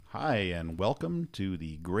Hi, and welcome to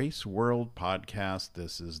the Grace World podcast.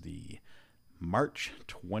 This is the March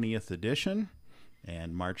 20th edition,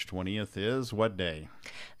 and March 20th is what day?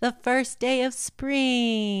 The first day of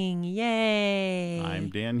spring. Yay. I'm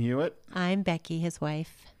Dan Hewitt. I'm Becky, his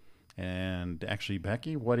wife. And actually,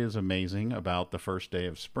 Becky, what is amazing about the first day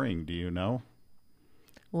of spring? Do you know?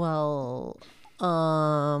 Well,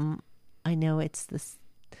 I know it's this.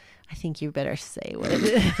 I think you better say what it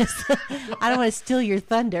is. I don't want to steal your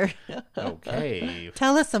thunder. Okay.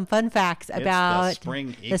 Tell us some fun facts about the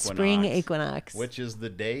spring equinox, the spring equinox, which is the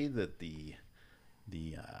day that the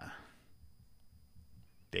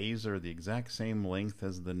days are the exact same length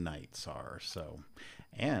as the nights are. So,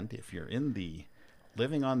 and if you're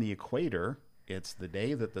living on the equator, it's the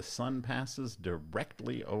day that the sun passes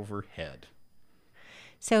directly overhead.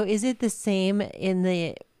 So is it the same in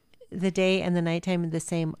the day and the nighttime the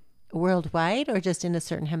same worldwide or just in a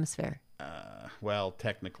certain hemisphere? Well,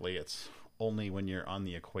 technically it's only when you're on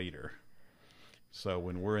the equator. So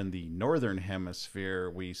when we're in the northern hemisphere,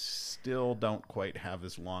 we still don't quite have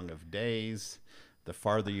as long of days. The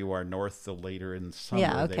farther you are north, the later in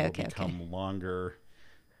summer they will become longer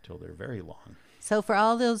till they're very long. So for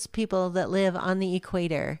all those people that live on the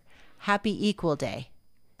equator, happy equal day.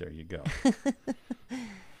 There you go.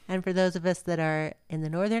 And for those of us that are in the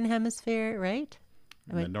northern hemisphere, right?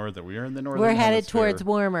 We're in the northern We're headed hemisphere. towards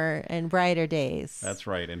warmer and brighter days. That's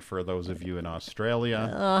right. And for those of you in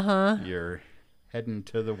Australia, you're heading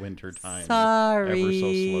to the winter time. Sorry. Ever so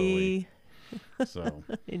slowly. So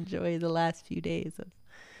enjoy the last few days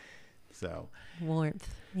of warmth.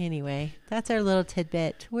 Anyway, that's our little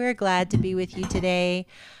tidbit. We're glad to be with you today.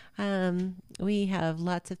 We have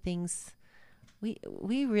lots of things.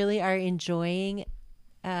 We really are enjoying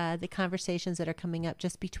the conversations that are coming up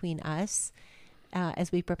just between us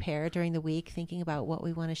as we prepare during the week, thinking about what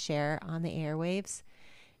we want to share on the airwaves.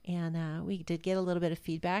 And we did get a little bit of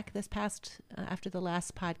feedback this past after the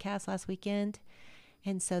last podcast last weekend.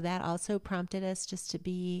 And so that also prompted us just to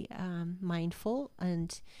be mindful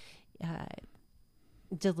and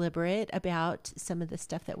deliberate about some of the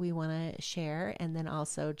stuff that we want to share. And then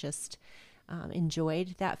also just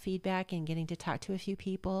enjoyed that feedback and getting to talk to a few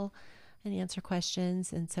people and answer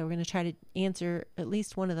questions. And so we're going to try to answer at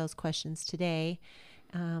least one of those questions today.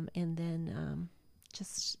 And then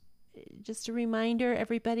just a reminder,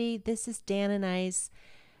 everybody, this is Dan and I's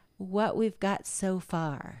what we've got so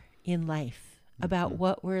far in life about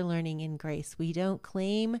what we're learning in grace. We don't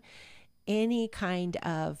claim any kind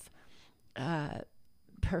of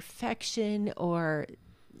perfection or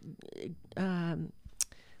what am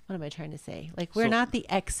I trying to say? Like, we're not the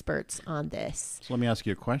experts on this. So let me ask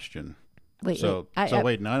you a question. Wait. No.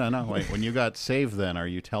 Wait, when you got saved then, are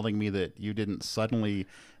you telling me that you didn't suddenly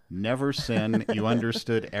never sin, you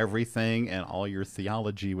understood everything, and all your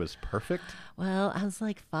theology was perfect? Well, I was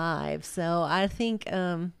like 5, so I think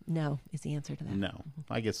no is the answer to that. No.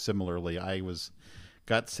 I guess similarly,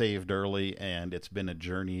 got saved early, and it's been a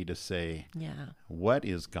journey to say, what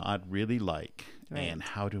is God really like? Right. And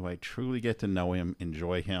how do I truly get to know him,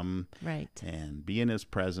 enjoy him, right, and be in his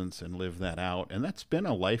presence and live that out? And that's been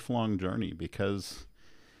a lifelong journey because,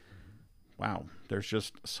 wow, there's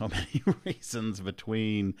just so many reasons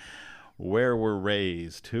between where we're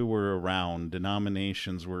raised, who we're around,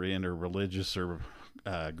 denominations we're in, or religious or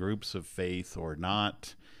groups of faith or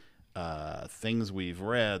not, things we've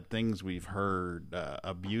read, things we've heard,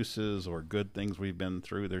 abuses or good things we've been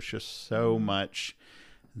through. There's just so much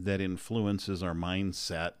that influences our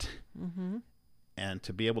mindset. Mm-hmm. And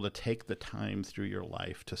to be able to take the time through your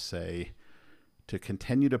life to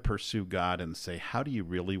continue to pursue God and say, how do you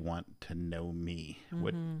really want to know me?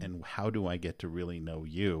 Mm-hmm. And how do I get to really know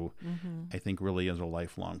you? Mm-hmm. I think really is a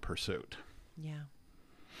lifelong pursuit. Yeah.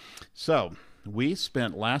 So we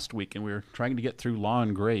spent last week, and we were trying to get through Law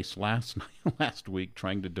and Grace last week,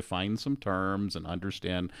 trying to define some terms and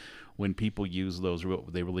understand when people use those,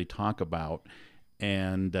 what they really talk about.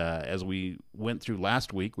 And as we went through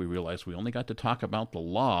last week, we realized we only got to talk about the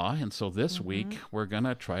law. And so this week, we're going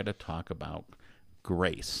to try to talk about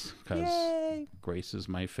grace, because grace is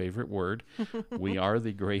my favorite word. We are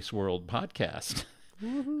the Grace World podcast.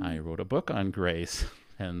 I wrote a book on grace.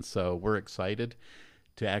 And so we're excited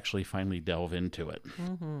to actually finally delve into it.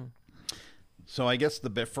 Mm-hmm. So I guess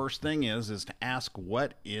the first thing is to ask,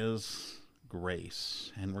 what is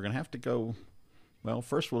grace? And we're going to have to go, well,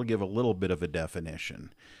 first we'll give a little bit of a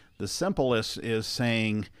definition. The simplest is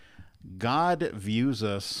saying God views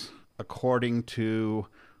us according to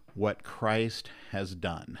what Christ has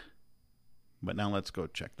done. But now let's go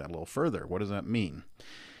check that a little further. What does that mean?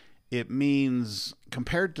 It means,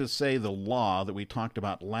 compared to, say, the law that we talked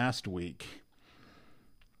about last week,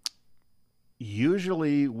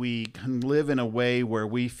 usually we can live in a way where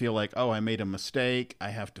we feel like, oh, I made a mistake.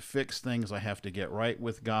 I have to fix things. I have to get right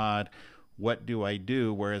with God. What do I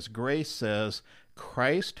do? Whereas grace says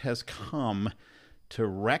Christ has come to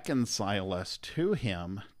reconcile us to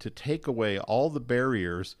him, to take away all the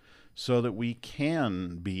barriers so that we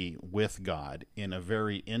can be with God in a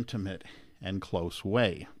very intimate and close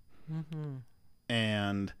way. Mm-hmm.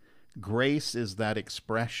 And grace is that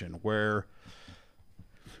expression where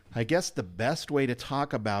I guess the best way to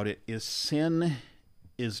talk about it is sin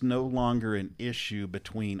is no longer an issue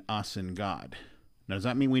between us and God. Now, does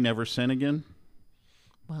that mean we never sin again?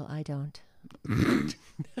 Well, I don't.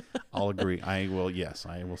 I'll agree. I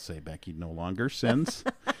will say Becky no longer sins.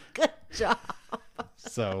 Good job.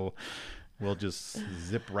 So we'll just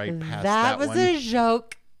zip right past that one. That was a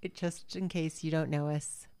joke, just in case you don't know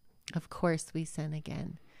us. Of course we sin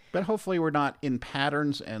again. But hopefully we're not in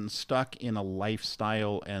patterns and stuck in a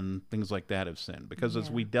lifestyle and things like that of sin. Because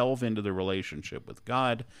as we delve into the relationship with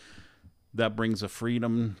God, that brings a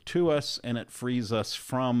freedom to us, and it frees us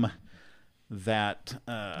from that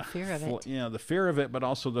the fear of it. The fear of it, but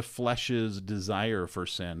also the flesh's desire for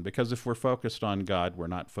sin. Because if we're focused on God, we're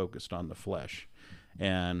not focused on the flesh.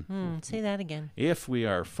 And say that again. If we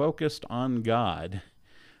are focused on God,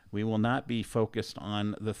 we will not be focused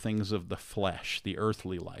on the things of the flesh, the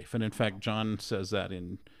earthly life. And in fact, John says that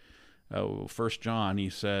in 1 John. He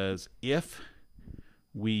says, if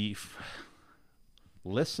we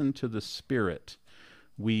listen to the Spirit,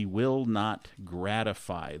 we will not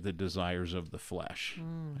gratify the desires of the flesh.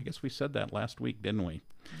 I guess we said that last week, didn't we?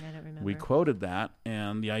 I don't remember. We quoted that,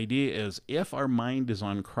 and the idea is if our mind is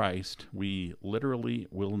on Christ, we literally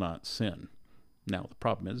will not sin. Now, the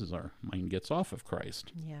problem is our mind gets off of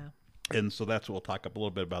Christ. Yeah. And so that's what we'll talk a little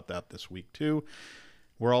bit about that this week, too.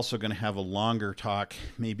 We're also going to have a longer talk,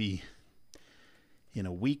 maybe in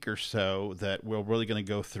a week or so, that we're really going to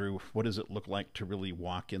go through what does it look like to really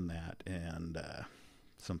walk in that, and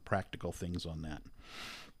some practical things on that.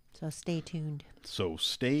 So stay tuned. So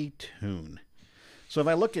if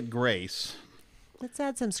I look at grace, let's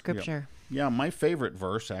add some scripture. Yeah, my favorite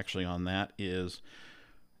verse actually on that is,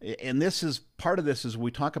 and this is part of this, is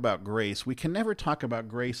we talk about grace. We can never talk about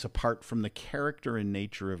grace apart from the character and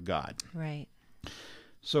nature of God. Right.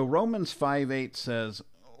 So Romans 5:8 says,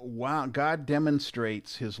 wow, God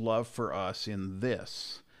demonstrates his love for us in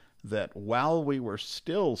this, that while we were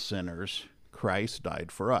still sinners, Christ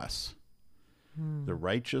died for us, the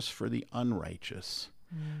righteous for the unrighteous.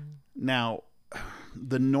 Now,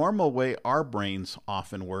 the normal way our brains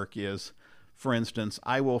often work is, for instance,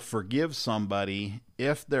 I will forgive somebody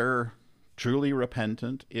if they're truly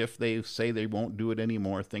repentant, if they say they won't do it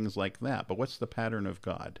anymore, things like that. But what's the pattern of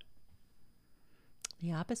God?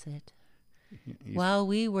 The opposite. While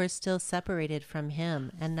we were still separated from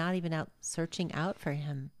him and not even out searching out for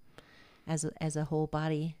him as a whole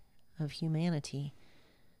body of humanity,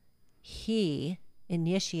 he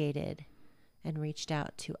initiated and reached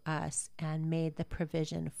out to us and made the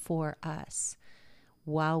provision for us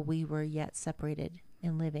while we were yet separated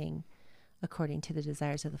and living according to the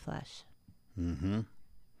desires of the flesh. Mm-hmm.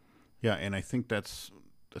 Yeah, and I think that's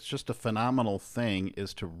just a phenomenal thing,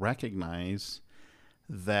 is to recognize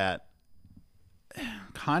that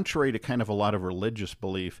contrary to kind of a lot of religious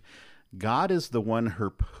belief, God is the one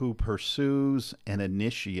who pursues and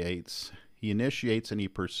initiates. He initiates and he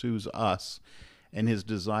pursues us, and his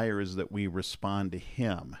desire is that we respond to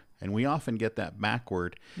him. And we often get that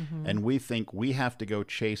backward, and we think we have to go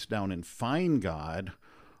chase down and find God,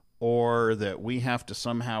 or that we have to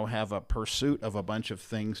somehow have a pursuit of a bunch of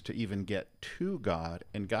things to even get to God.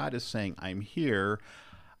 And God is saying, I'm here.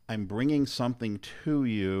 I'm bringing something to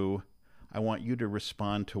you. I want you to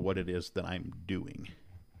respond to what it is that I'm doing.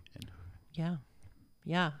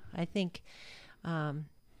 Yeah. I think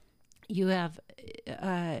you have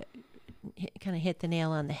kind of hit the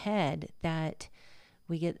nail on the head, that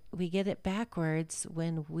we get it backwards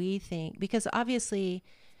when we think, because obviously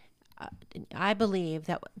I believe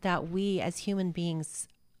that we as human beings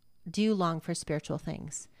do long for spiritual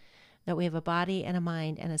things, that we have a body and a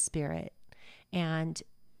mind and a spirit, and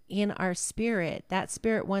in our spirit, that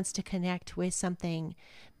spirit wants to connect with something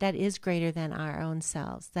that is greater than our own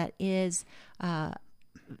selves, that is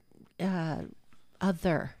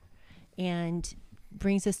other, and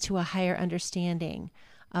brings us to a higher understanding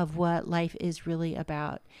of what life is really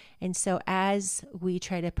about. And so as we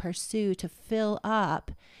try to pursue to fill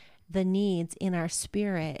up the needs in our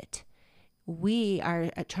spirit, we are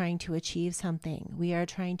trying to achieve something. We are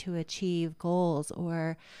trying to achieve goals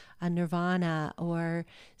or a nirvana or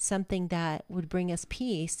something that would bring us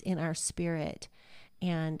peace in our spirit.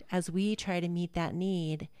 And as we try to meet that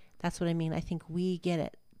need, That's what I mean. I think we get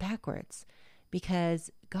it backwards, because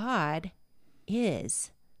God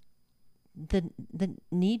is the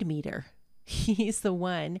need meter. He's the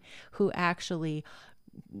one who actually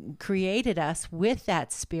created us with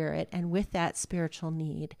that spirit and with that spiritual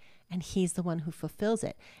need, and he's the one who fulfills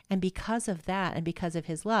it. And because of that, and because of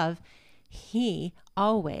his love, he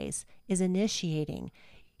always is initiating,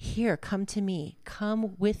 here, come to me,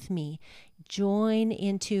 come with me, join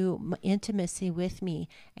into intimacy with me,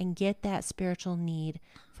 and get that spiritual need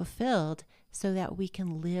fulfilled so that we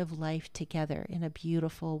can live life together in a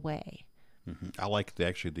beautiful way. Mm-hmm. I like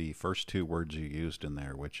actually the first two words you used in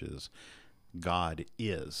there, which is God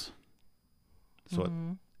is. So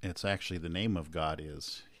it's actually, the name of God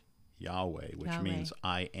is Yahweh, which means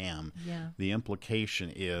I am. Yeah. The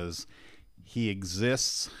implication is he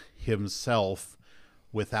exists himself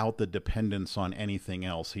without the dependence on anything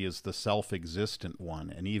else. He is the self-existent one.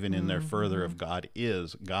 And even in there further of God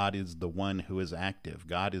is the one who is active.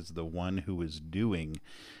 God is the one who is doing.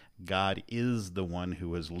 God is the one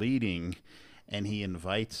who is leading. And he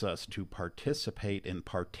invites us to participate and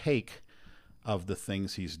partake of the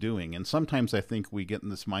things he's doing. And sometimes I think we get in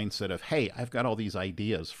this mindset of, hey, I've got all these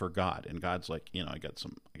ideas for God. And God's like, I got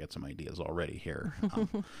some ideas already here.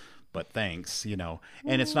 But thanks,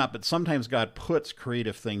 and it's not, but sometimes God puts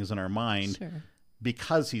creative things in our mind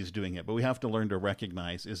because he's doing it. But we have to learn to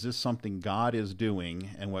recognize, is this something God is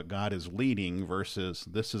doing and what God is leading versus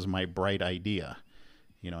this is my bright idea?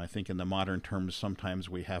 I think in the modern terms, sometimes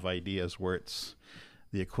we have ideas where it's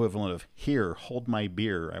the equivalent of, here, hold my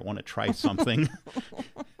beer, I want to try something.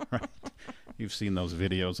 Right? You've seen those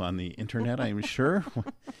videos on the internet, I'm sure.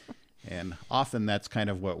 And often that's kind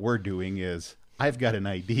of what we're doing is, I've got an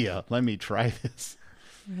idea, let me try this.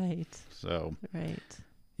 Right. So, right.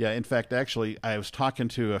 Yeah, in fact, actually, I was talking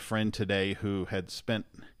to a friend today who had spent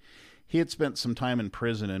some time in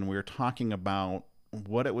prison, and we were talking about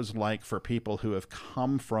what it was like for people who have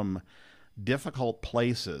come from difficult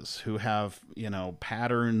places, who have,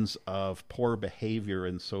 patterns of poor behavior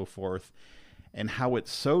and so forth, and how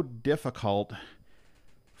it's so difficult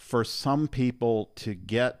for some people to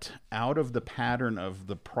get out of the pattern of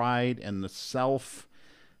the pride and the self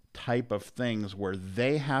type of things where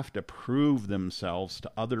they have to prove themselves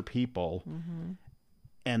to other people,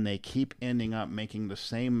 and they keep ending up making the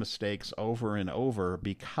same mistakes over and over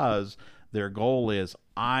because their goal is,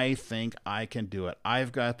 I think I can do it.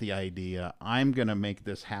 I've got the idea. I'm going to make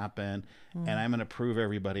this happen, and I'm going to prove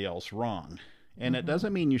everybody else wrong. And it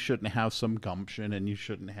doesn't mean you shouldn't have some gumption and you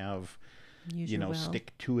shouldn't have,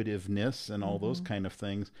 stick-to-itiveness and all those kind of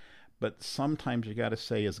things. But sometimes you got to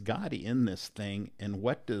say, is God in this thing, and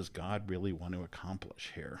what does God really want to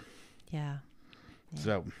accomplish here? Yeah.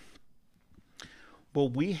 So, well,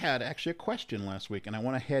 we had actually a question last week, and I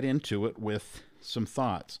want to head into it with some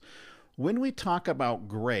thoughts. When we talk about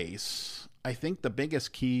grace, I think the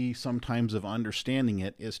biggest key sometimes of understanding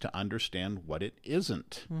it is to understand what it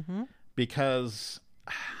isn't. Because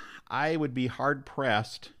I would be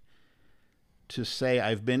hard-pressed to say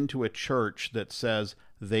I've been to a church that says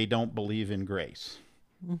they don't believe in grace.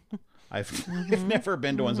 I've never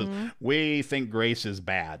been to one that says, we think grace is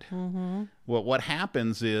bad. Well, what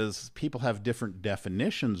happens is people have different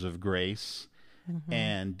definitions of grace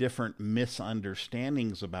and different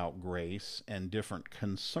misunderstandings about grace and different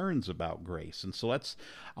concerns about grace. And so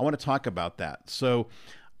I want to talk about that. So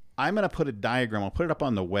I'm going to put a diagram. I'll put it up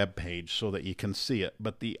on the web page so that you can see it.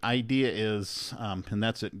 But the idea is, and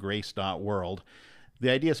that's at grace.world, the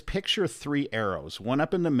idea is picture 3 arrows, one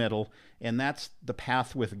up in the middle, and that's the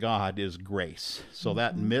path with God is grace. So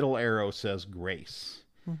that middle arrow says grace.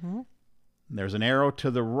 There's an arrow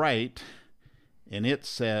to the right, and it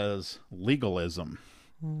says legalism.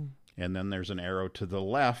 And then there's an arrow to the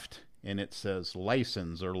left, and it says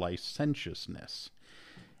license or licentiousness.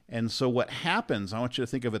 And so what happens, I want you to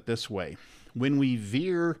think of it this way. When we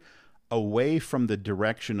veer away from the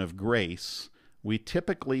direction of grace, we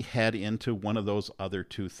typically head into one of those other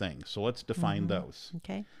 2 things. So let's define those.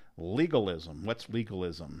 Okay. Legalism. What's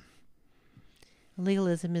legalism?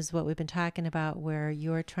 Legalism is what we've been talking about, where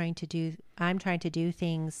I'm trying to do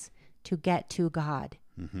things to get to God.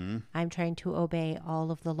 I'm trying to obey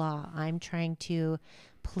all of the law. I'm trying to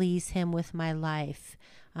please him with my life.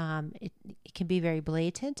 It can be very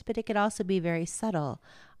blatant, but it could also be very subtle.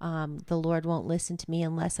 The Lord won't listen to me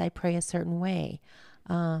unless I pray a certain way.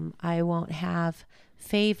 I won't have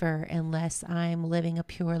favor unless I'm living a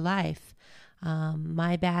pure life.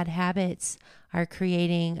 My bad habits are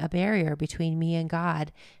creating a barrier between me and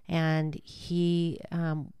God, and he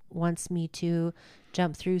wants me to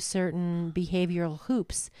jump through certain behavioral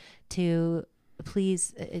hoops to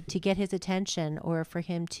please, to get his attention, or for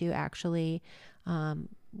him to actually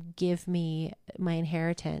give me my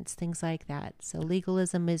inheritance, things like that. So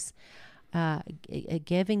legalism is a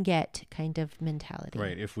give and get kind of mentality.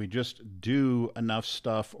 Right. If we just do enough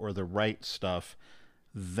stuff or the right stuff,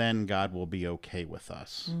 then God will be okay with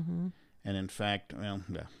us. Mm-hmm. And in fact, well,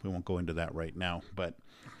 we won't go into that right now, but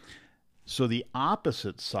so the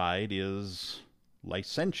opposite side is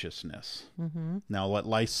licentiousness. Mm-hmm. Now, what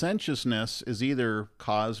licentiousness is either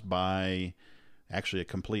caused by actually a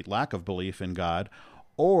complete lack of belief in God,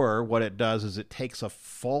 or what it does is it takes a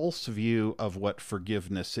false view of what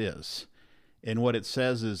forgiveness is. And what it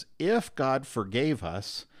says is, if God forgave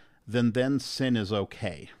us, then sin is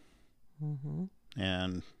okay. Mm-hmm.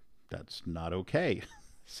 And that's not okay.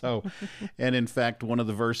 So, and in fact, one of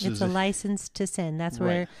the verses... It's a license to sin. That's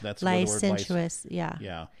where licentious,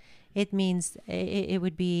 yeah. It means, it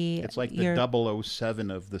would be... It's like the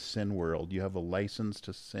 007 of the sin world. You have a license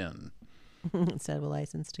to sin. Instead of a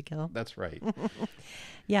license to kill. That's right.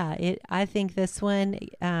 Yeah, I think this one,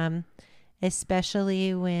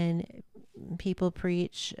 especially when people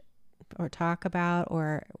preach or talk about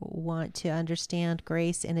or want to understand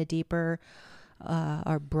grace in a deeper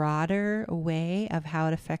or broader way of how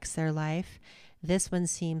it affects their life, this one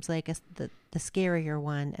seems like the scarier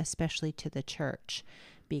one, especially to the church,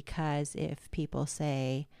 because if people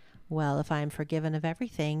say, well, if I'm forgiven of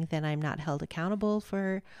everything, then I'm not held accountable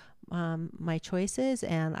for my choices,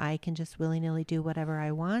 and I can just willy-nilly do whatever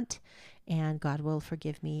I want, and God will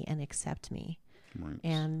forgive me and accept me. Right.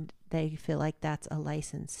 And they feel like that's a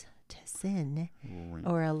license to sin, Right.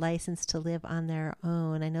 or a license to live on their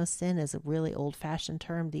own. I know sin is a really old-fashioned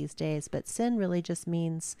term these days, but sin really just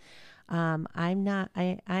means I'm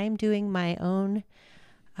doing my own.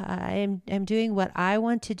 I'm doing what I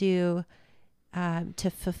want to do to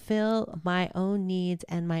fulfill my own needs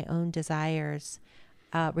and my own desires,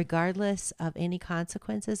 regardless of any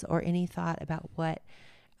consequences or any thought about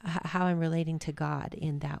how I'm relating to God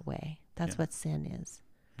in that way. That's what sin is.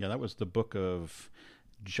 Yeah, that was the book of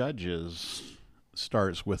Judges.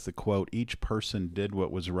 Starts with the quote, "Each person did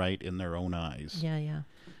what was right in their own eyes." Yeah.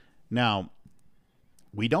 Now,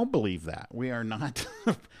 we don't believe that. We are not.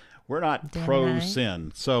 We're not Dan pro and I.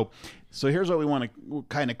 sin. So here's what we want to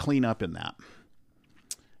kind of clean up in that.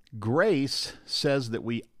 Grace says that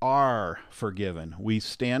we are forgiven. We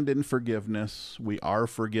stand in forgiveness. We are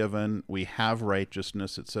forgiven. We have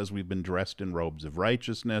righteousness. It says we've been dressed in robes of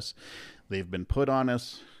righteousness. They've been put on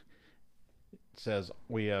us. It says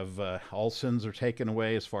we have all sins are taken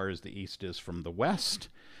away as far as the east is from the west.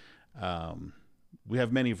 We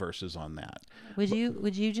have many verses on that. Would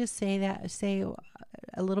you just say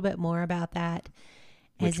a little bit more about that?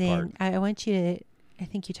 Which part? I want you to, I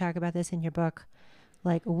think you talk about this in your book,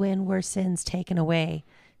 like when were sins taken away?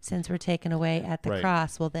 Sins were taken away at the Right.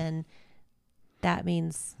 cross. Well, then that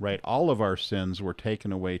means Right. All of our sins were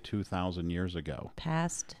taken away 2,000 years ago.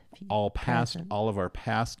 past. Present. All of our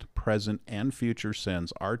past, present, and future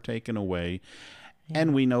sins are taken away,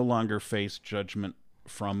 and we no longer face judgment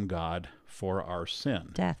from God for our sin.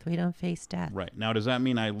 Death. We don't face death. Right. Now, does that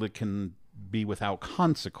mean I can be without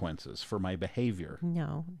consequences for my behavior?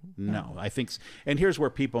 No. No. I think, and here's where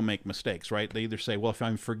people make mistakes, right? They either say, well, if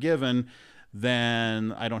I'm forgiven,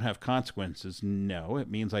 then I don't have consequences. No, it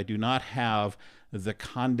means I do not have the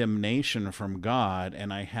condemnation from God,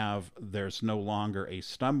 and there's no longer a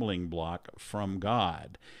stumbling block from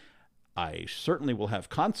God. I certainly will have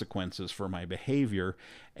consequences for my behavior.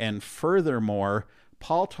 And furthermore,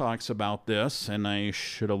 Paul talks about this, and I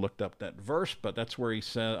should have looked up that verse, but that's where he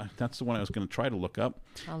said, that's the one I was going to try to look up.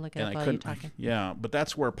 I'll look it And up I while you're couldn't. talking. Yeah, but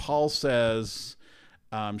that's where Paul says,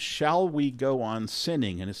 shall we go on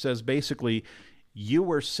sinning? And it says basically, you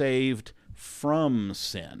were saved from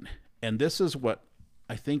sin. And this is what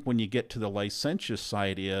I think when you get to the licentious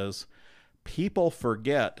side is, people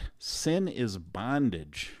forget sin is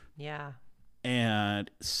bondage. Yeah. And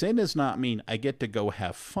sin does not mean I get to go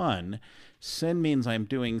have fun. Sin means I'm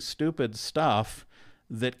doing stupid stuff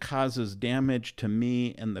that causes damage to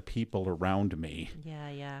me and the people around me.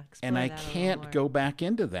 Yeah. Explore And I that a little can't more. go back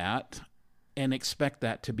into that and expect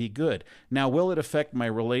that to be good. Now, will it affect my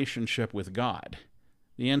relationship with God?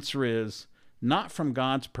 The answer is not from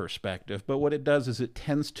God's perspective, but what it does is it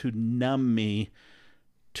tends to numb me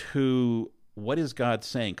to what is God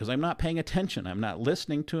saying? Because I'm not paying attention. I'm not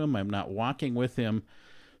listening to him. I'm not walking with him.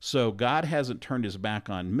 So God hasn't turned his back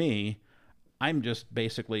on me. I'm just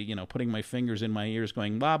basically, putting my fingers in my ears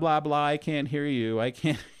going, blah, blah, blah, I can't hear you. I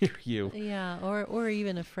can't hear you. Yeah, or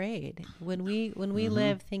even afraid. When we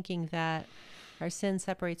live thinking that our sin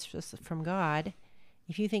separates us from God,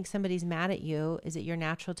 If you think somebody's mad at you, is it your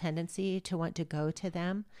natural tendency to want to go to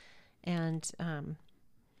them and,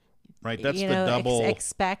 right, that's you the know, double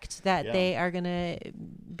expect that Yeah. they are going to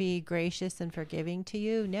be gracious and forgiving to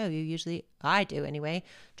you? No, you usually, I do anyway,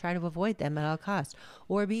 try to avoid them at all costs,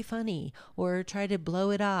 or be funny, or try to blow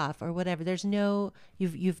it off, or whatever. There's no,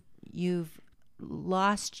 you've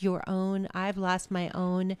lost your own, I've lost my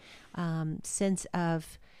own sense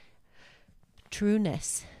of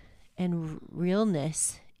trueness and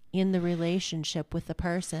realness in the relationship with the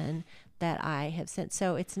person that I have sent.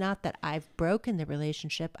 So it's not that I've broken the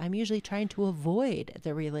relationship. I'm usually trying to avoid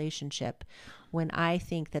the relationship when I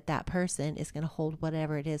think that that person is going to hold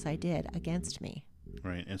whatever it is I did against me.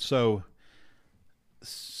 Right. And so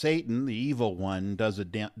Satan, the evil one, does a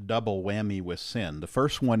double whammy with sin. The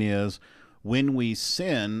first one is when we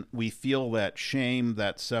sin, we feel that shame,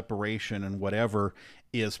 that separation, and whatever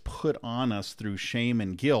is put on us through shame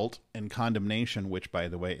and guilt and condemnation, which, by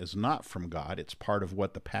the way, is not from God. It's part of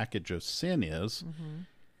what the package of sin is. Mm-hmm.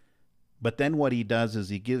 But then what he does is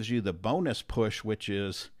he gives you the bonus push, which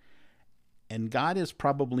is, and God is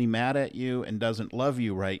probably mad at you and doesn't love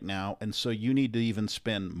you right now, and so you need to even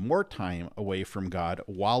spend more time away from God,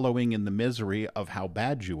 wallowing in the misery of how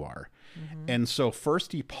bad you are. Mm-hmm. And so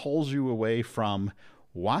first he pulls you away from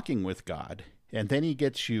walking with God, and then he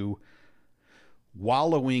gets you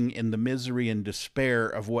wallowing in the misery and despair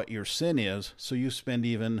of what your sin is, so you spend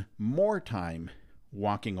even more time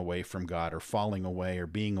walking away from God or falling away or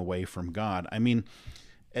being away from God. I mean,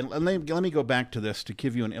 and let me go back to this to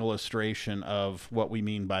give you an illustration of what we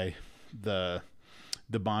mean by the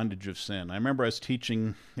bondage of sin. I remember I was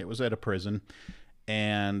teaching, it was at a prison,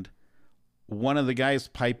 and one of the guys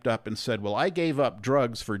piped up and said, "Well, I gave up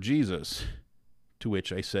drugs for Jesus." To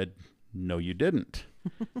which I said, "No, you didn't."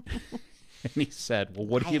 And he said, "Well,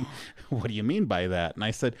 what do you mean by that?" And I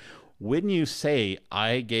said, "When you say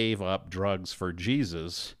I gave up drugs for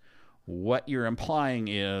Jesus, what you're implying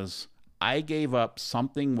is I gave up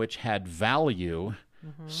something which had value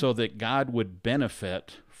so that God would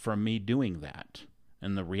benefit from me doing that."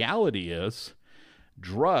 And the reality is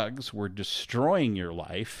drugs were destroying your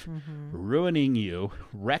life, ruining you,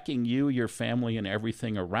 wrecking you, your family, and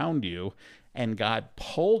everything around you. And God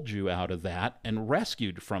pulled you out of that and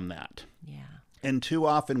rescued from that. Yeah. And too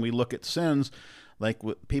often we look at sins, like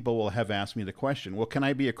people will have asked me the question, well, can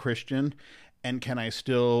I be a Christian and can I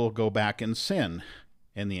still go back and sin?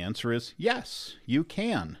 And the answer is yes, you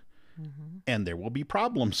can. Mm-hmm. And there will be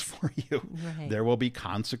problems for you. Right. There will be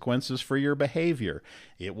consequences for your behavior.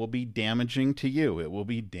 It will be damaging to you. It will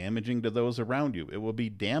be damaging to those around you. It will be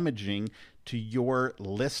damaging to your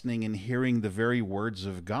listening and hearing the very words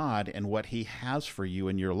of God and what he has for you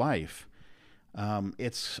in your life.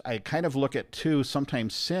 I kind of look at too,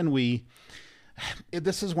 sometimes sin,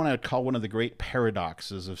 this is what I would call one of the great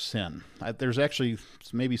paradoxes of sin. There's actually,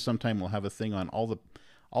 maybe sometime we'll have a thing on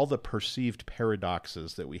all the perceived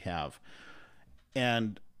paradoxes that we have.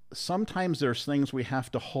 And sometimes there's things we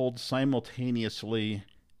have to hold simultaneously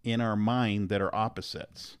in our mind that are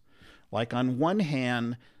opposites. Like on one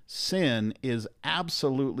hand, sin is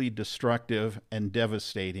absolutely destructive and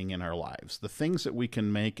devastating in our lives. The things that we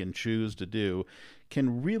can make and choose to do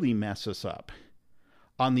can really mess us up.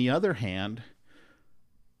 On the other hand,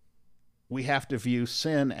 we have to view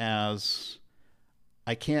sin as,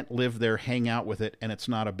 I can't live there, hang out with it, and it's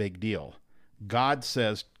not a big deal. God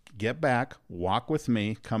says, get back, walk with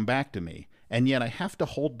me, come back to me. And yet I have to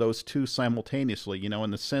hold those two simultaneously,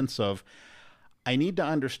 in the sense of, I need to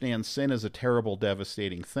understand sin is a terrible,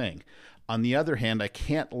 devastating thing. On the other hand, I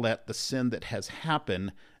can't let the sin that has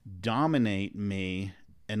happened dominate me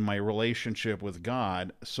and my relationship with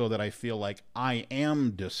God so that I feel like I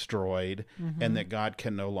am destroyed and that God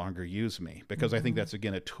can no longer use me. Because I think that's,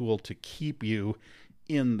 again, a tool to keep you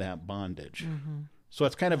in that bondage. So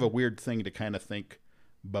it's kind of a weird thing to kind of think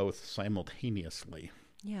both simultaneously.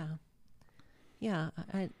 Yeah.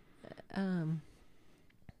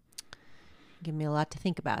 Give me a lot to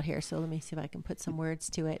think about here, so let me see if I can put some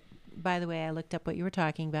words to it. By the way, I looked up what you were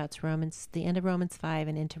talking about. It's the end of Romans 5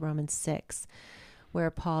 and into Romans 6,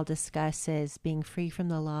 where Paul discusses being free from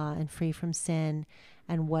the law and free from sin,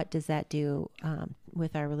 and what does that do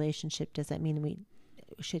with our relationship? Does that mean we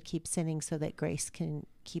should keep sinning so that grace can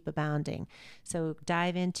keep abounding? So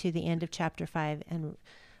dive into the end of chapter 5 and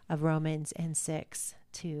of Romans and 6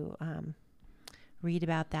 to read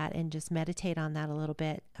about that and just meditate on that a little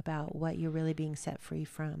bit, about what you're really being set free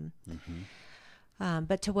from.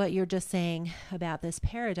 But to what you're just saying about this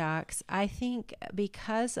paradox, I think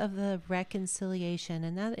because of the reconciliation,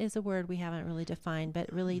 and that is a word we haven't really defined,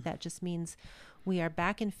 but really that just means we are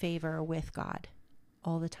back in favor with God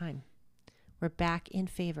all the time. We're back in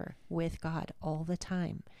favor with God all the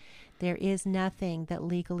time. There is nothing that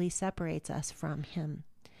legally separates us from him.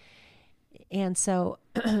 And so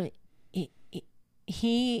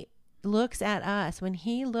he looks at us. When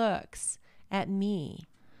he looks at me,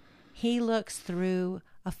 he looks through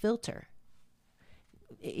a filter.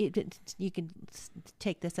 You can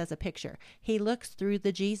take this as a picture. He looks through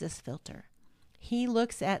the Jesus filter. He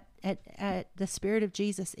looks at the Spirit of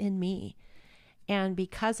Jesus in me. And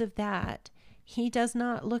because of that, he does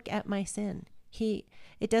not look at my sin.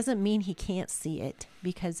 It doesn't mean he can't see it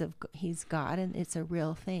because he's God and it's a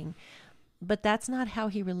real thing. But that's not how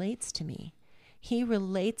he relates to me. He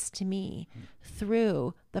relates to me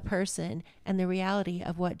through the person and the reality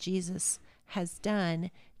of what Jesus has done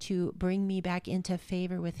to bring me back into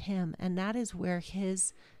favor with him. And that is where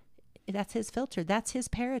that's his filter. That's his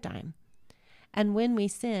paradigm. And when we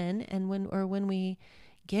sin and when we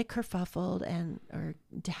get kerfuffled or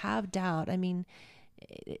to have doubt, I mean,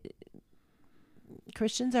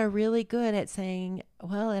 Christians are really good at saying,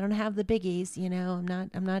 well, I don't have the biggies,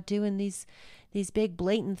 I'm not doing these big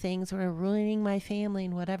blatant things or ruining my family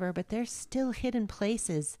and whatever, but there's still hidden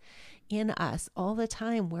places in us all the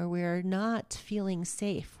time where we're not feeling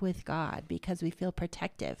safe with God because we feel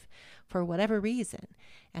protective for whatever reason.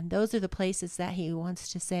 And those are the places that he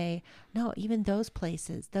wants to say, no, even those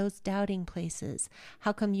places, those doubting places,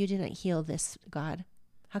 how come you didn't heal this, God?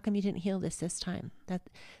 How come you didn't heal this time?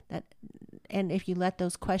 And if you let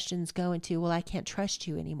those questions go into, well, I can't trust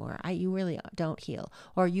you anymore. You really don't heal,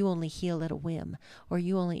 or you only heal at a whim, or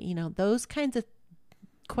you only, those kinds of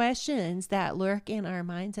questions that lurk in our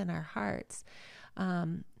minds and our hearts.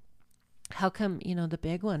 How come, the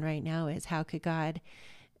big one right now is, how could God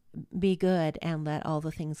be good and let all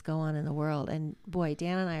the things go on in the world? And boy,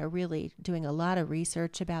 Dan and I are really doing a lot of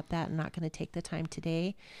research about that. I'm not going to take the time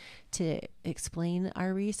today to explain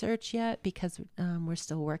our research yet because we're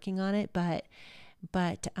still working on it.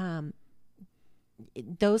 But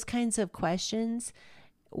those kinds of questions,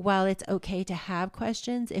 while it's okay to have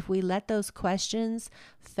questions, if we let those questions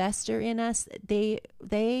fester in us, they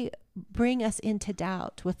bring us into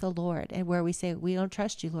doubt with the Lord, and where we say, we don't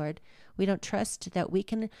trust you, Lord. We don't trust that we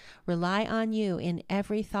can rely on you in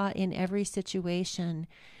every thought, in every situation,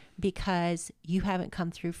 because you haven't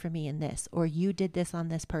come through for me in this, or you did this on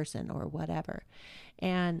this person, or whatever.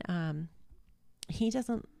 And he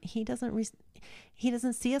doesn't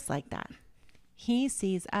see us like that. He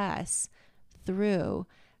sees us through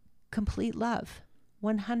complete love,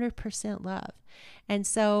 100% love. And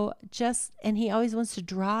so and he always wants to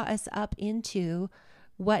draw us up into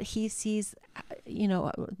what he sees,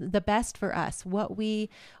 the best for us, what we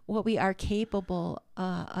are capable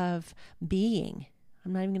of being.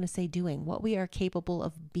 I'm not even going to say doing, what we are capable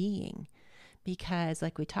of being, because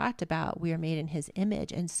like we talked about, we are made in his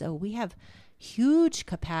image. And so we have huge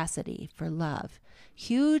capacity for love,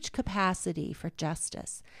 huge capacity for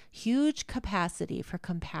justice, huge capacity for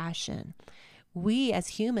compassion. We as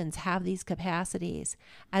humans have these capacities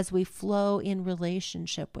as we flow in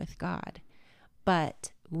relationship with God,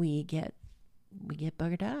 but we get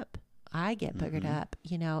buggered up. I get buggered up,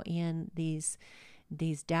 in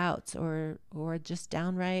these doubts or just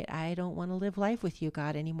downright, I don't want to live life with you,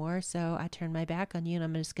 God, anymore. So I turn my back on you and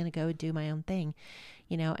I'm just going to go do my own thing,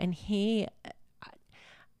 and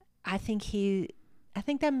I think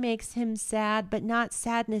that makes him sad, but not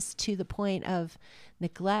sadness to the point of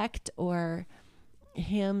neglect or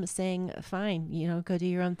him saying, fine, go do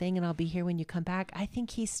your own thing and I'll be here when you come back. I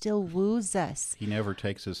think he still woos us. He never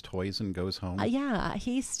takes his toys and goes home. Yeah,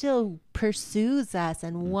 he still pursues us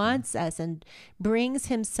and wants us and brings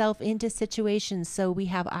himself into situations so we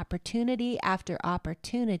have opportunity after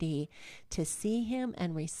opportunity to see him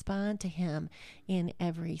and respond to him in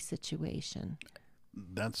every situation.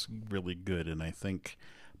 That's really good. And I think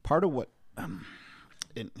part of what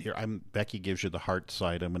Becky gives you the heart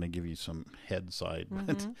side. I'm going to give you some head side.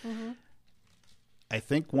 I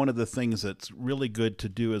think one of the things that's really good to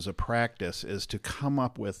do as a practice is to come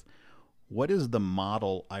up with, what is the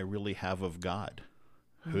model I really have of God?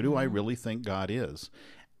 Who do I really think God is?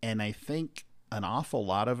 And I think an awful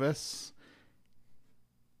lot of us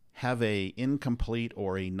have a incomplete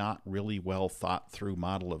or a not really well thought through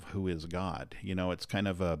model of who is God. It's kind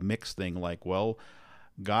of a mixed thing, like, well,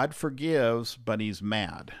 God forgives, but he's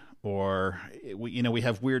mad. Or, we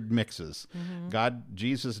have weird mixes.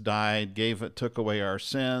 Jesus died, took away our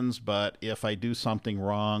sins, but if I do something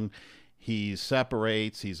wrong, he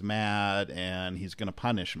separates, he's mad, and he's going to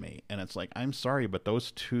punish me. And it's like, I'm sorry, but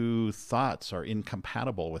those two thoughts are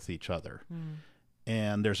incompatible with each other.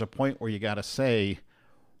 And there's a point where you got to say,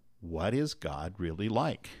 what is God really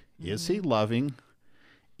like? Is he loving?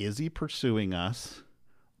 is he pursuing us,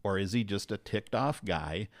 or is he just a ticked off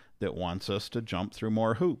guy that wants us to jump through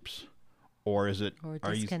more hoops? Or is it... Or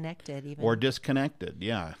disconnected even. Or disconnected,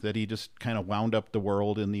 yeah. That he just kind of wound up the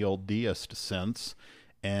world in the old deist sense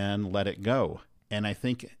and let it go. And I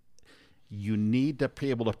think you need to be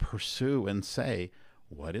able to pursue and say,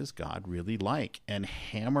 what is God really like? And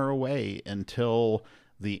hammer away until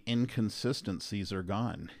the inconsistencies are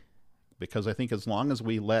gone. Because I think as long as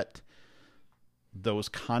we let those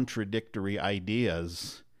contradictory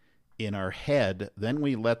ideas in our head, then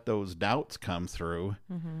we let those doubts come through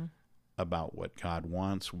about what God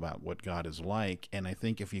wants, about what God is like. And I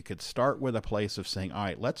think if you could start with a place of saying, all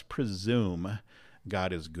right, let's presume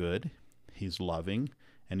God is good, he's loving,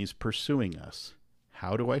 and he's pursuing us.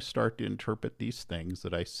 How do I start to interpret these things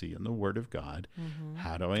that I see in the Word of God?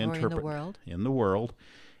 How do I interpret in the world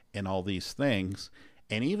and all these things?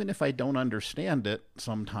 And even if I don't understand it,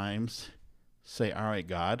 sometimes say, all right,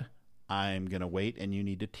 God, I'm going to wait, and you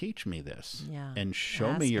need to teach me this and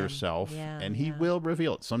show me yourself, and he will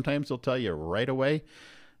reveal it. Sometimes he'll tell you right away.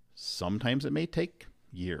 Sometimes it may take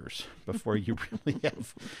years before you really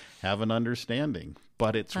have an understanding,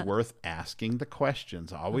 but it's worth asking the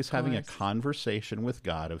questions, always having a conversation with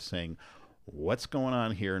God of saying, what's going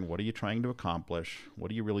on here, and what are you trying to accomplish?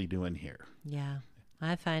 What are you really doing here? Yeah.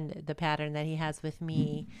 I find the pattern that he has with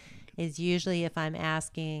me is usually if I'm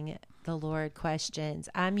asking the Lord questions,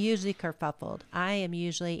 I'm usually kerfuffled. I am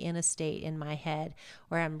usually in a state in my head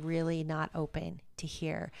where I'm really not open to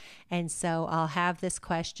hear. And so I'll have this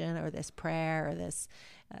question or this prayer or this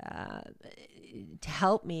to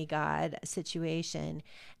help me, God, situation.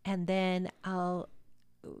 And then I'll,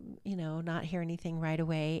 not hear anything right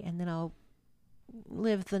away. And then I'll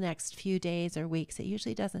live the next few days or weeks. It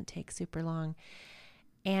usually doesn't take super long.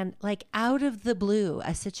 And like out of the blue,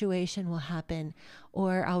 a situation will happen,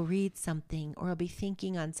 or I'll read something, or I'll be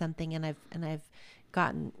thinking on something, and I've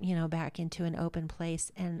gotten, back into an open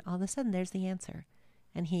place, and all of a sudden there's the answer.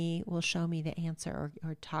 And he will show me the answer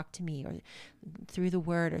or talk to me or through the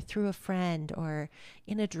word or through a friend or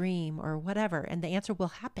in a dream or whatever. And the answer will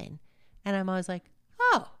happen. And I'm always like,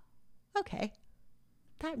 oh, okay,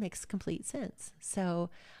 that makes complete sense.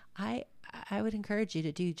 So I would encourage you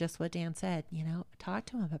to do just what Dan said, talk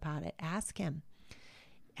to him about it. Ask him.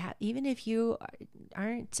 Even if you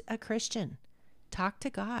aren't a Christian, talk to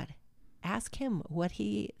God. Ask him what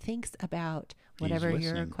he thinks about whatever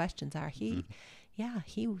your questions are. He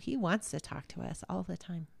wants to talk to us all the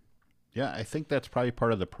time. Yeah, I think that's probably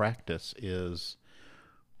part of the practice is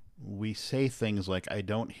we say things like, I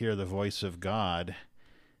don't hear the voice of God.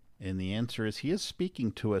 And the answer is he is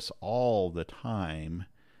speaking to us all the time.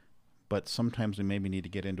 But sometimes we maybe need to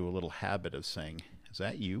get into a little habit of saying, is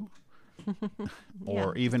that you?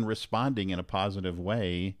 Or even responding in a positive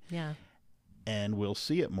way. Yeah. And we'll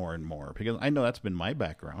see it more and more. Because I know that's been my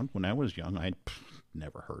background. When I was young, I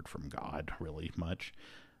never heard from God really much.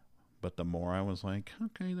 But the more I was like,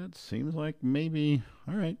 okay, that seems like maybe,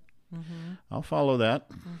 all right, I'll follow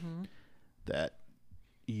that. That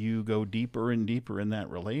you go deeper and deeper in that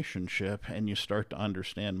relationship and you start to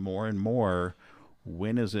understand more and more,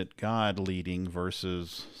 when is it God leading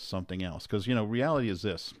versus something else? Because, reality is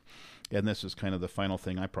this, and this is kind of the final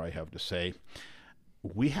thing I probably have to say.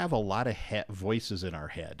 We have a lot of voices in our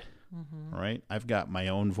head, right? I've got my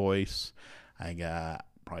own voice. I got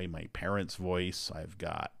probably my parents' voice. I've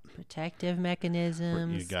got protective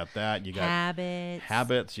mechanisms. You got that. You got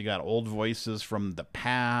habits. You got old voices from the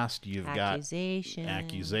past. You've got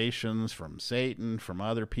accusations from Satan, from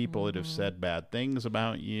other people that have said bad things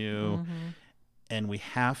about you. And we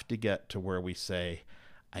have to get to where we say,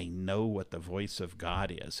 I know what the voice of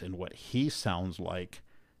God is and what he sounds like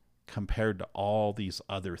compared to all these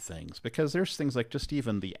other things. Because there's things like just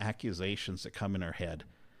even the accusations that come in our head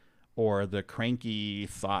or the cranky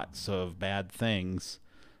thoughts of bad things.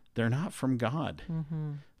 They're not from God.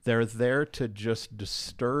 They're there to just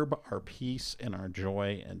disturb our peace and our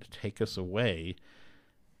joy and to take us away.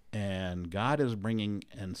 And God is bringing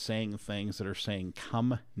and saying things that are saying,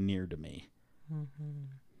 come near to me.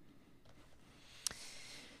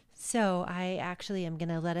 So I actually am going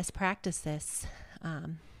to let us practice this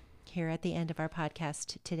here at the end of our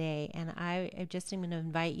podcast today. And I just am going to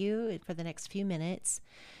invite you for the next few minutes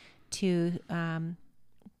to, right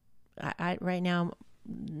now,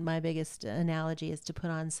 my biggest analogy is to put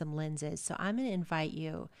on some lenses. So I'm going to invite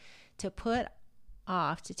you to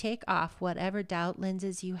take off whatever doubt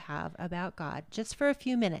lenses you have about God just for a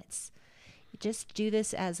few minutes. Just do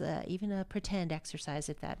this as even a pretend exercise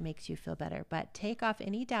if that makes you feel better. But take off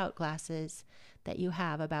any doubt glasses that you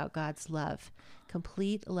have about God's love,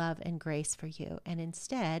 complete love and grace for you. And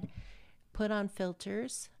instead, put on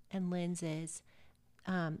filters and lenses.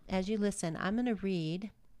 As you listen, I'm going to read,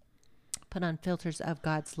 put on filters of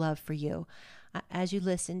God's love for you. As you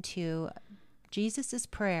listen to Jesus'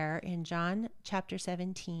 prayer in John chapter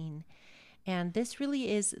 17, and this really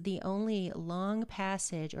is the only long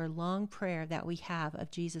passage or long prayer that we have of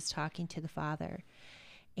Jesus talking to the Father.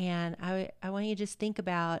 And I want you to just think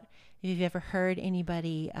about if you've ever heard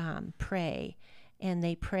anybody pray, and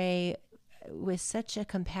they pray with such a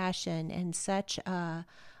compassion and such a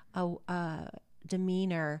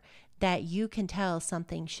demeanor that you can tell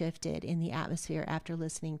something shifted in the atmosphere after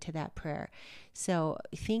listening to that prayer. So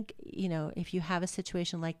think, if you have a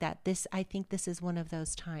situation like that, I think this is one of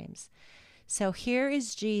those times. So here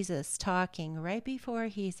is Jesus talking right before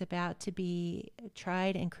he's about to be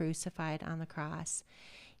tried and crucified on the cross.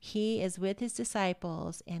 He is with his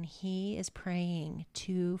disciples and he is praying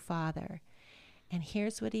to Father. And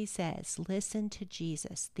here's what he says. Listen to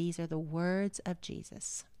Jesus. These are the words of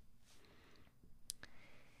Jesus.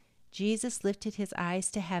 Jesus lifted his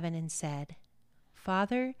eyes to heaven and said,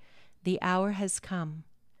 Father, the hour has come.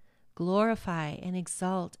 Glorify and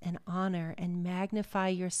exalt and honor and magnify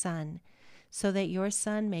your Son, so that your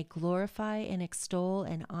Son may glorify and extol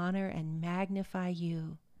and honor and magnify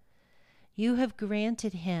you. You have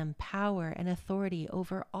granted him power and authority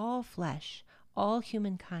over all flesh, all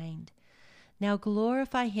humankind. Now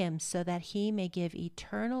glorify him so that he may give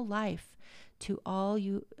eternal life to all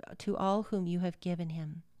whom you have given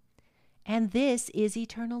him. And this is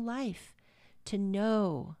eternal life, to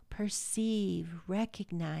know, perceive,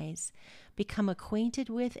 recognize, become acquainted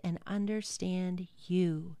with, and understand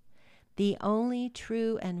you, the only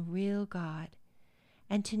true and real God,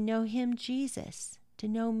 and to know him, Jesus, to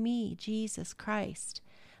know me, Jesus Christ,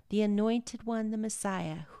 the anointed one, the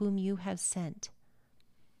Messiah, whom you have sent.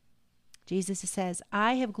 Jesus says,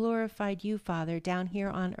 I have glorified you, Father, down here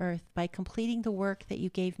on earth by completing the work that you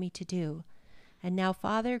gave me to do. And now,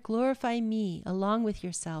 Father, glorify me along with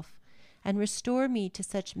yourself, and restore me to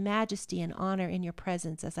such majesty and honor in your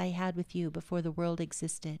presence as I had with you before the world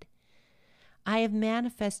existed. I have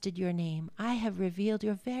manifested your name. I have revealed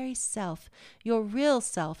your very self, your real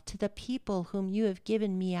self, to the people whom you have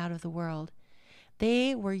given me out of the world.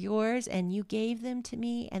 They were yours, and you gave them to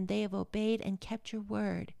me, and they have obeyed and kept your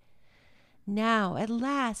word. Now, at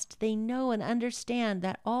last, they know and understand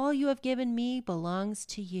that all you have given me belongs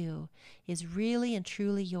to you, is really and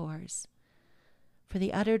truly yours. For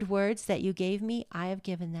the uttered words that you gave me, I have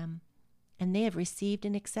given them, and they have received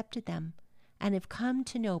and accepted them, and have come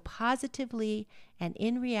to know positively and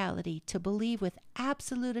in reality, to believe with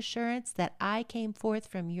absolute assurance that I came forth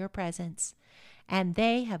from your presence, and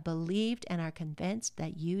they have believed and are convinced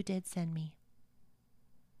that you did send me.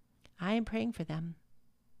 I am praying for them.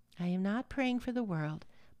 I am not praying for the world,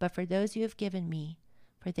 but for those you have given me,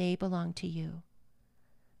 for they belong to you.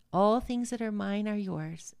 All things that are mine are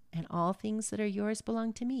yours, and all things that are yours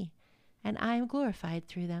belong to me, and I am glorified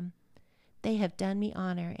through them. They have done me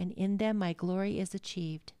honor, and in them my glory is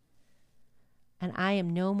achieved. And I am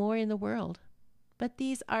no more in the world, but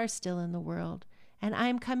these are still in the world, and I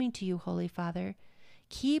am coming to you, Holy Father.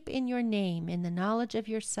 Keep in your name, in the knowledge of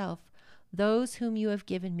yourself, those whom you have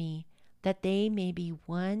given me, that they may be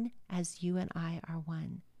one as you and I are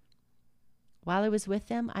one. While I was with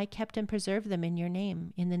them, I kept and preserved them in your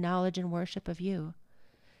name, in the knowledge and worship of you.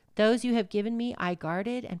 Those you have given me I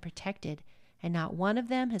guarded and protected, and not one of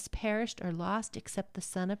them has perished or lost except the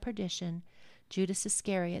son of perdition, Judas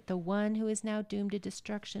Iscariot, the one who is now doomed to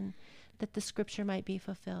destruction, that the scripture might be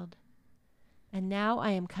fulfilled. And now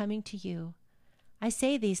I am coming to you. I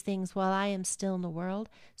say these things while I am still in the world,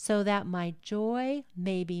 so that my joy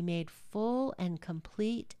may be made full and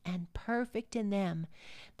complete and perfect in them.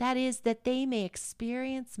 That is, that they may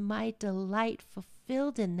experience my delight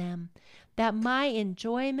fulfilled in them, that my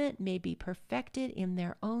enjoyment may be perfected in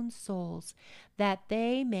their own souls, that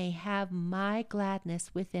they may have my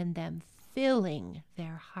gladness within them, filling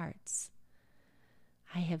their hearts.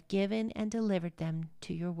 I have given and delivered them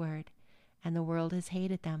to your word, and the world has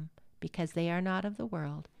hated them, because they are not of the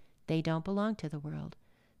world. They don't belong to the world,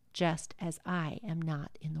 just as I am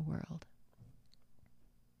not in the world.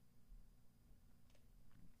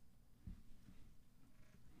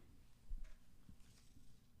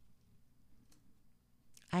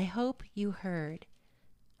 I hope you heard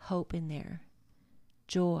hope in there,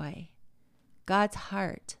 joy, God's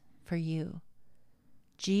heart for you,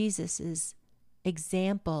 Jesus'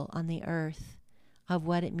 example on the earth of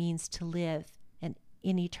what it means to live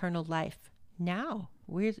in eternal life now.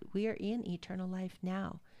 We are in eternal life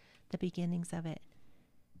now, the beginnings of it.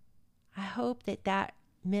 I hope that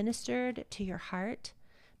ministered to your heart,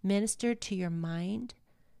 ministered to your mind,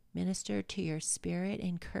 ministered to your spirit,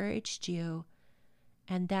 encouraged you,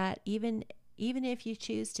 and that even if you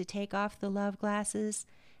choose to take off the love glasses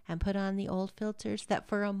and put on the old filters, that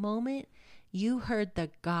for a moment you heard the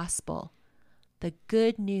gospel, the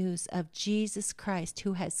good news of Jesus Christ,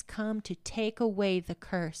 who has come to take away the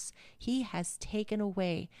curse. He has taken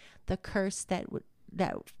away the curse that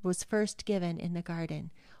was first given in the garden.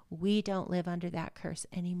 We don't live under that curse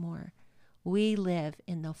anymore. We live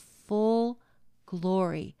in the full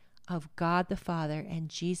glory of God the Father and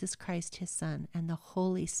Jesus Christ, his Son, and the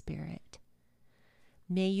Holy Spirit.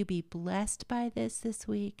 May you be blessed by this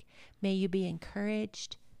week. May you be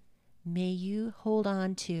encouraged. May you hold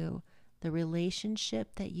on to the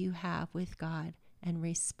relationship that you have with God and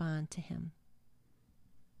respond to him.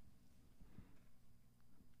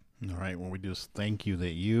 All right. Well, we just thank you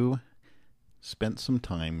that you spent some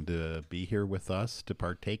time to be here with us, to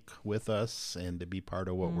partake with us, and to be part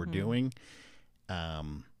of what we're doing.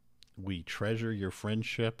 We treasure your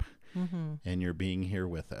friendship and your being here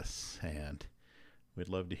with us. And we'd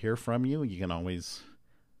love to hear from you. You can always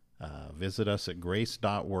visit us at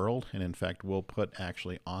grace.world. And in fact, we'll put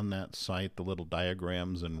actually on that site the little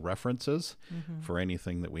diagrams and references for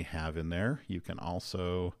anything that we have in there. You can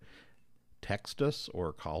also text us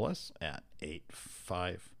or call us at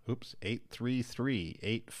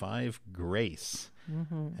 833-85-GRACE.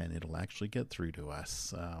 And it'll actually get through to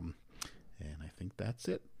us. And I think that's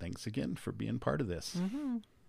it. Thanks again for being part of this.